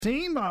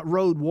Team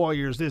Road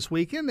Warriors this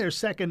weekend, their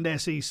second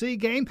SEC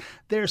game,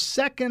 their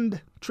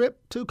second trip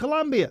to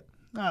Columbia.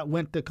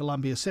 Went to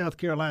Columbia, South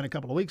Carolina a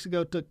couple of weeks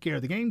ago, took care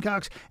of the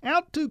Gamecocks,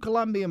 out to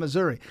Columbia,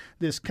 Missouri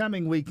this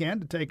coming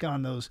weekend to take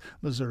on those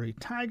Missouri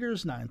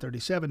Tigers.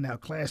 9:37 now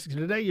Classic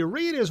Today. You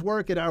read his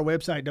work at our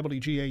website,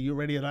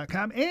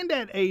 WGAUradio.com, and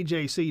at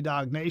AJC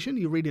Dog Nation.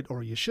 You read it,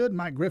 or you should.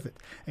 Mike Griffith,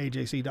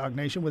 AJC Dog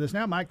Nation, with us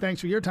now. Mike,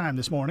 thanks for your time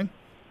this morning.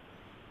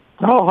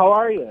 Oh, how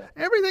are you?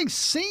 Everything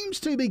seems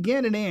to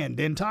begin and end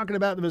in talking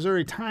about the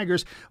Missouri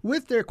Tigers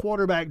with their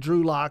quarterback,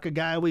 Drew Lock, a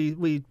guy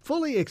we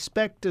fully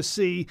expect to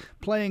see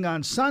playing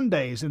on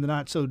Sundays in the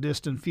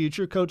not-so-distant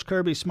future. Coach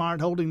Kirby Smart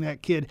holding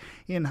that kid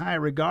in high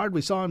regard. We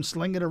saw him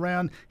sling it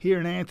around here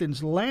in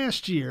Athens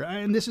last year.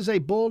 And this is a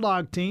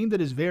Bulldog team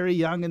that is very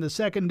young in the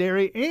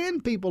secondary,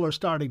 and people are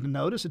starting to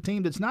notice a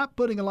team that's not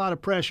putting a lot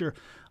of pressure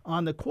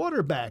on the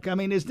quarterback. I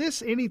mean, is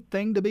this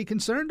anything to be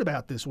concerned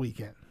about this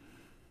weekend?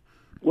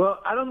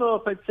 Well, I don't know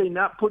if I'd say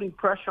not putting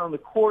pressure on the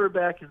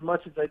quarterback as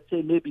much as I'd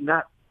say maybe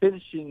not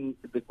finishing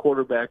the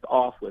quarterback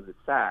off with a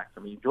sack. I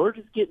mean,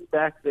 Georgia's getting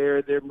back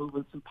there. They're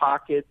moving some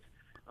pockets.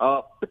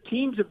 But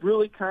teams have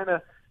really kind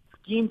of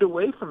schemed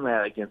away from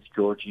that against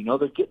Georgia. You know,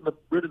 they're getting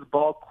rid of the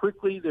ball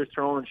quickly. They're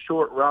throwing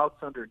short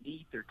routes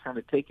underneath. They're kind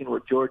of taking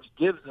what Georgia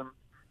gives them.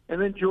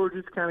 And then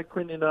Georgia's kind of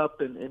cleaning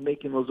up and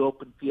making those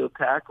open field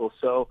tackles.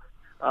 So,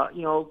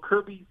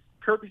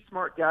 Kirby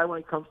Smart guy when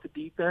it comes to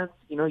defense.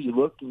 You know, you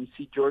look and you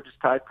see Georgia's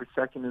tied for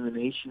second in the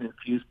nation in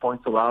fewest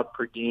points allowed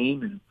per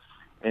game,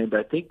 and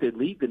I think they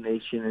lead the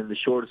nation in the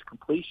shortest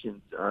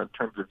completions in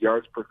terms of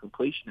yards per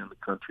completion in the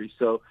country.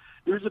 So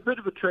there's a bit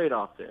of a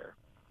trade-off there.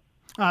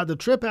 The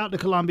trip out to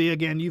Columbia,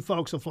 again, you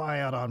folks will fly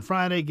out on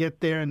Friday, get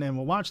there, and then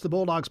we'll watch the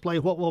Bulldogs play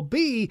what will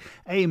be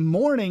a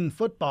morning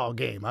football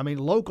game. I mean,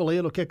 locally,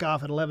 it'll kick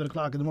off at 11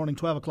 o'clock in the morning,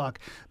 12 o'clock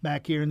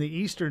back here in the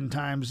Eastern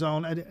time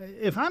zone.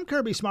 If I'm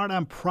Kirby Smart,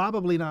 I'm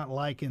probably not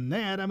liking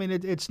that. I mean,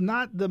 it's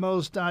not the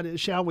most,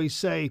 shall we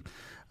say,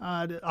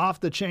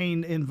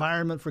 off-the-chain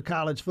environment for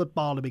college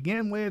football to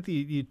begin with.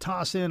 You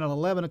toss in an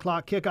 11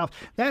 o'clock kickoff.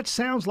 That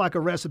sounds like a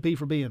recipe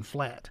for being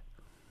flat.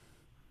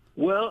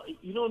 Well,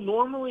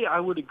 normally I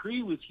would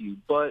agree with you,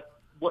 but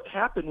what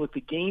happened with the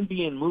game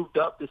being moved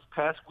up this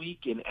past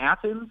week in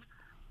Athens,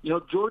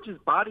 Georgia's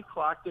body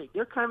clock,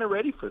 they're kind of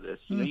ready for this.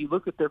 You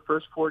look at their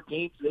first four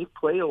games, they've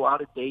played a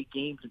lot of day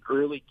games and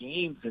early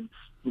games, and,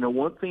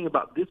 one thing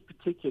about this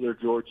particular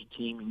Georgia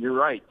team, and you're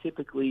right,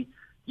 typically,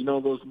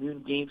 those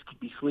noon games could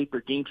be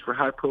sleeper games for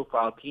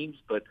high-profile teams,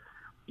 but,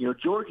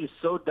 Georgia's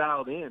so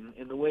dialed in,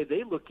 and the way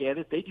they look at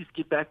it, they just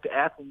get back to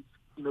Athens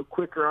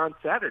quicker on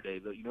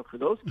Saturday. For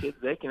those kids,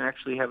 they can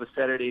actually have a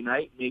Saturday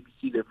night and maybe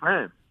see their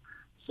friends.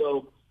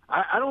 So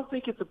I don't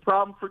think it's a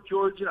problem for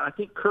Georgia. I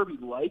think Kirby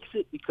likes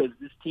it because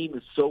this team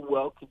is so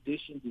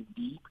well-conditioned and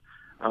deep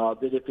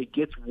that if it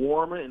gets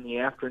warmer in the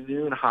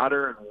afternoon,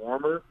 hotter and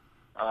warmer,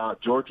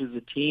 Georgia's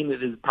a team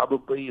that is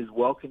probably as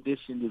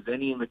well-conditioned as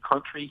any in the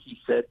country. He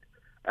said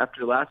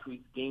after last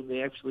week's game,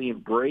 they actually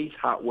embrace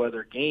hot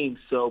weather games.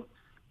 So,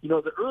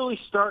 the early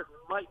start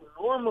might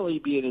normally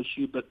be an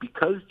issue, but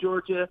because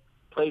Georgia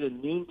played a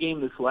noon game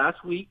this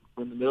last week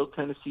when the Middle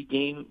Tennessee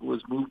game was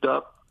moved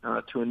up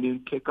to a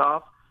noon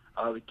kickoff.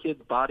 The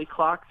kids' body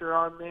clocks are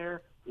on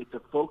there. It's a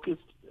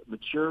focused,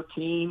 mature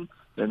team.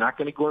 They're not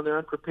going to go in there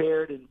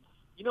unprepared. And,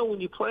 when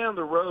you play on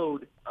the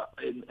road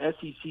in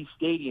SEC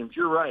stadiums,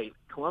 you're right.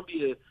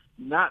 Columbia,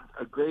 not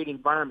a great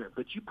environment.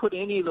 But you put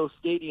any of those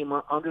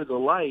stadiums under the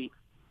light,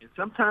 and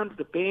sometimes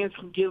the fans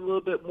can get a little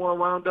bit more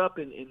wound up,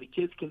 and the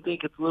kids can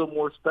think it's a little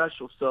more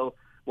special. So,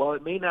 while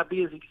it may not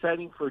be as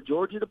exciting for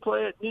Georgia to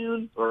play at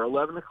noon or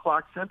 11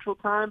 o'clock Central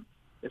Time,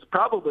 it's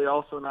probably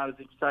also not as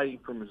exciting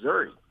for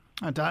Missouri.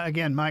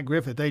 Again, Mike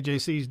Griffith,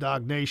 AJC's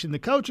Dog Nation. The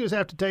coaches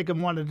have to take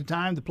them one at a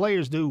time. The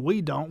players do. We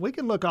don't. We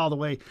can look all the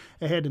way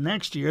ahead to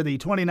next year, the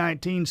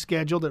 2019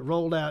 schedule that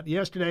rolled out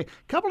yesterday.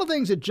 A couple of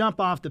things that jump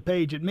off the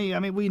page at me. I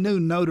mean, we knew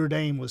Notre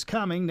Dame was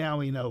coming. Now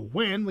we know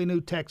when. We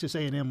knew Texas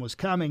A&M was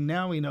coming.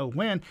 Now we know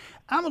when.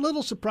 I'm a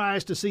little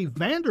surprised to see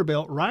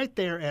Vanderbilt right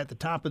there at the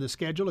top of the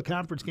schedule, a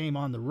conference game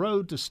on the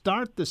road to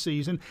start the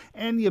season,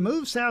 and you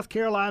move South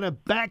Carolina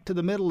back to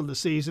the middle of the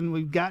season.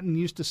 We've gotten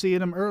used to seeing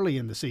them early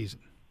in the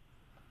season.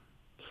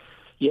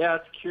 Yeah,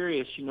 it's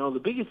curious.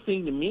 The biggest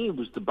thing to me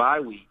was the bye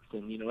weeks.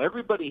 And,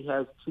 everybody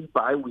has 2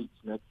 bye weeks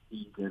next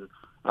season.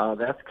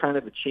 That's kind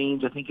of a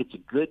change. I think it's a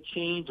good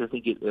change. I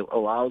think it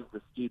allows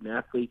the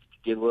student-athletes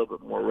to get a little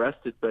bit more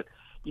rested. But,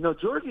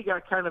 Georgia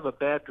got kind of a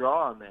bad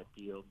draw on that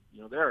deal.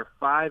 There are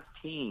 5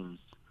 teams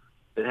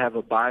that have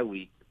a bye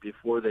week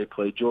before they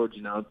play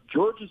Georgia. Now,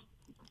 Georgia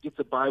gets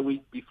a bye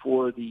week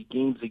before the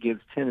games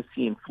against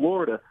Tennessee and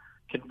Florida.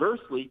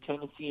 Conversely,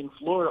 Tennessee and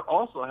Florida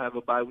also have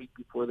a bye week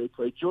before they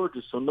play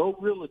Georgia, so no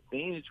real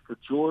advantage for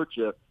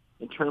Georgia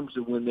in terms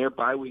of when their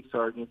bye weeks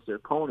are against their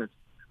opponents,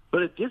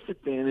 but a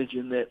disadvantage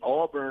in that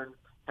Auburn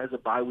has a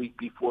bye week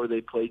before they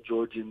play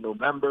Georgia in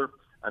November.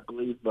 I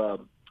believe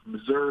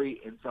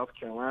Missouri and South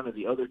Carolina,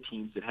 the other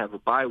teams that have a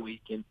bye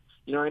week. And,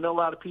 I know a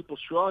lot of people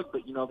shrug,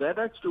 but, that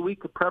extra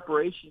week of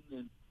preparation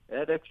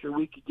that extra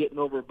week of getting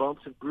over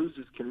bumps and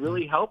bruises can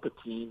really help a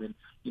team. And,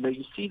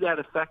 you see that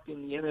effect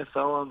in the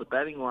NFL on the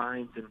betting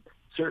lines, and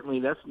certainly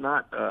that's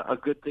not a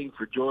good thing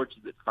for Georgia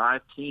that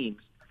 5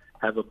 teams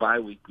have a bye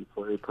week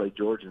before they play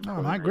Georgia.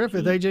 Mike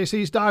Griffith,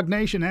 AJC's Dog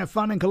Nation. Have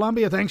fun in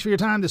Columbia. Thanks for your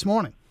time this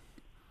morning.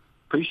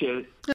 Appreciate it.